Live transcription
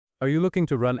Are you looking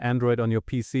to run Android on your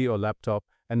PC or laptop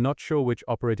and not sure which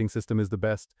operating system is the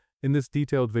best? In this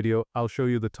detailed video, I'll show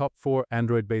you the top 4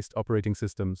 Android-based operating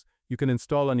systems you can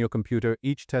install on your computer,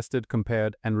 each tested,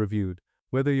 compared, and reviewed.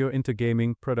 Whether you're into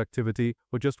gaming, productivity,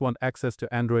 or just want access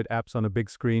to Android apps on a big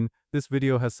screen, this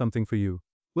video has something for you.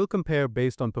 We'll compare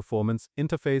based on performance,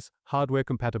 interface, hardware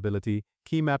compatibility,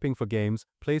 key mapping for games,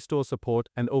 Play Store support,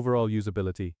 and overall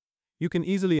usability. You can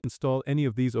easily install any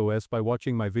of these OS by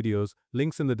watching my videos,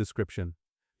 links in the description.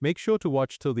 Make sure to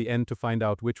watch till the end to find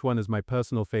out which one is my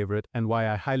personal favorite and why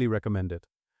I highly recommend it.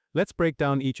 Let's break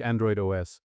down each Android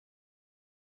OS.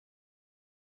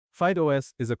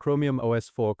 FydeOS is a Chromium OS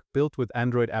fork built with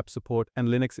Android app support and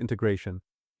Linux integration.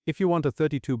 If you want a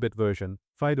 32-bit version,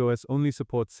 FydeOS only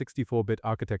supports 64-bit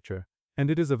architecture, and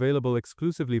it is available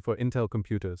exclusively for Intel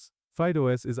computers.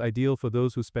 FydeOS is ideal for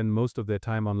those who spend most of their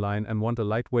time online and want a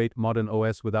lightweight, modern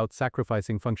OS without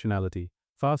sacrificing functionality.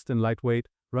 Fast and lightweight,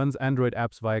 runs Android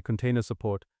apps via container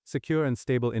support, secure and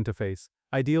stable interface,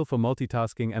 ideal for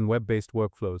multitasking and web-based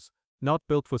workflows. Not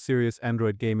built for serious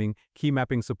Android gaming, key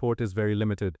mapping support is very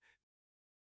limited.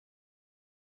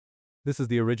 This is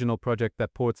the original project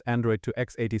that ports Android to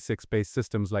x86-based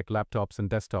systems like laptops and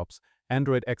desktops.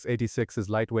 Android x86 is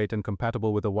lightweight and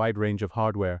compatible with a wide range of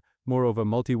hardware. Moreover,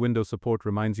 multi-window support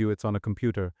reminds you it's on a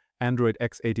computer. Android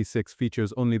x86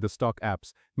 features only the stock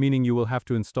apps, meaning you will have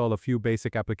to install a few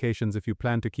basic applications if you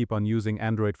plan to keep on using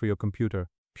Android for your computer.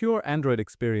 Pure Android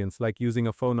experience like using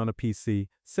a phone on a PC,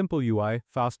 simple UI,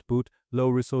 fast boot, low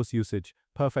resource usage,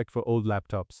 perfect for old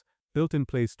laptops. Built-in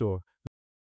Play Store.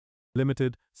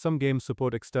 Limited, some games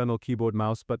support external keyboard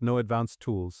mouse but no advanced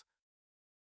tools.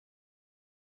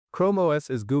 Chrome OS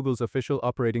is Google's official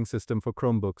operating system for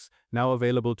Chromebooks, now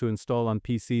available to install on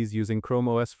PCs using Chrome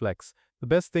OS Flex. The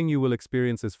best thing you will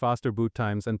experience is faster boot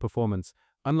times and performance.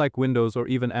 Unlike Windows or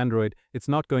even Android, it's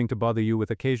not going to bother you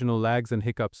with occasional lags and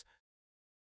hiccups.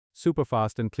 Super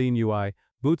fast and clean UI,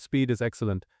 boot speed is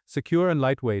excellent, secure and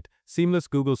lightweight, seamless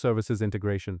Google Services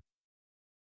integration.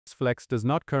 Flex does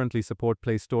not currently support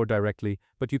Play Store directly,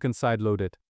 but you can sideload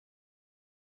it.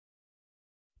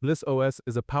 Bliss OS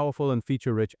is a powerful and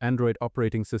feature-rich Android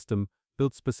operating system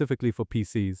built specifically for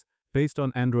PCs. Based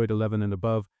on Android 11 and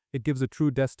above, it gives a true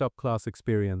desktop-class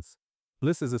experience.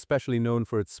 Bliss is especially known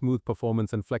for its smooth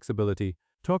performance and flexibility.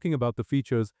 Talking about the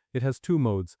features, it has 2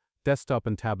 modes, desktop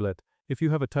and tablet. If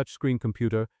you have a touchscreen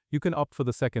computer, you can opt for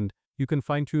the second. You can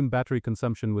fine-tune battery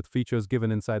consumption with features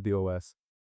given inside the OS.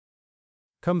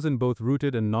 Comes in both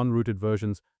rooted and non-rooted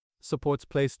versions, supports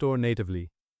Play Store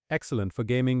natively. Excellent for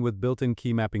gaming with built-in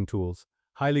key mapping tools.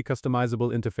 Highly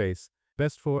customizable interface.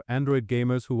 Best for Android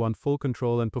gamers who want full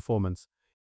control and performance.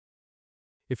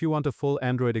 If you want a full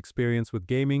Android experience with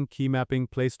gaming, key mapping,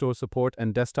 Play Store support,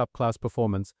 and desktop-class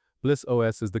performance, Bliss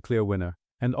OS is the clear winner.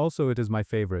 And also it is my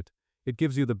favorite. It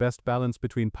gives you the best balance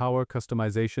between power,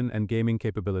 customization, and gaming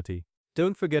capability.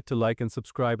 Don't forget to like and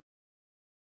subscribe.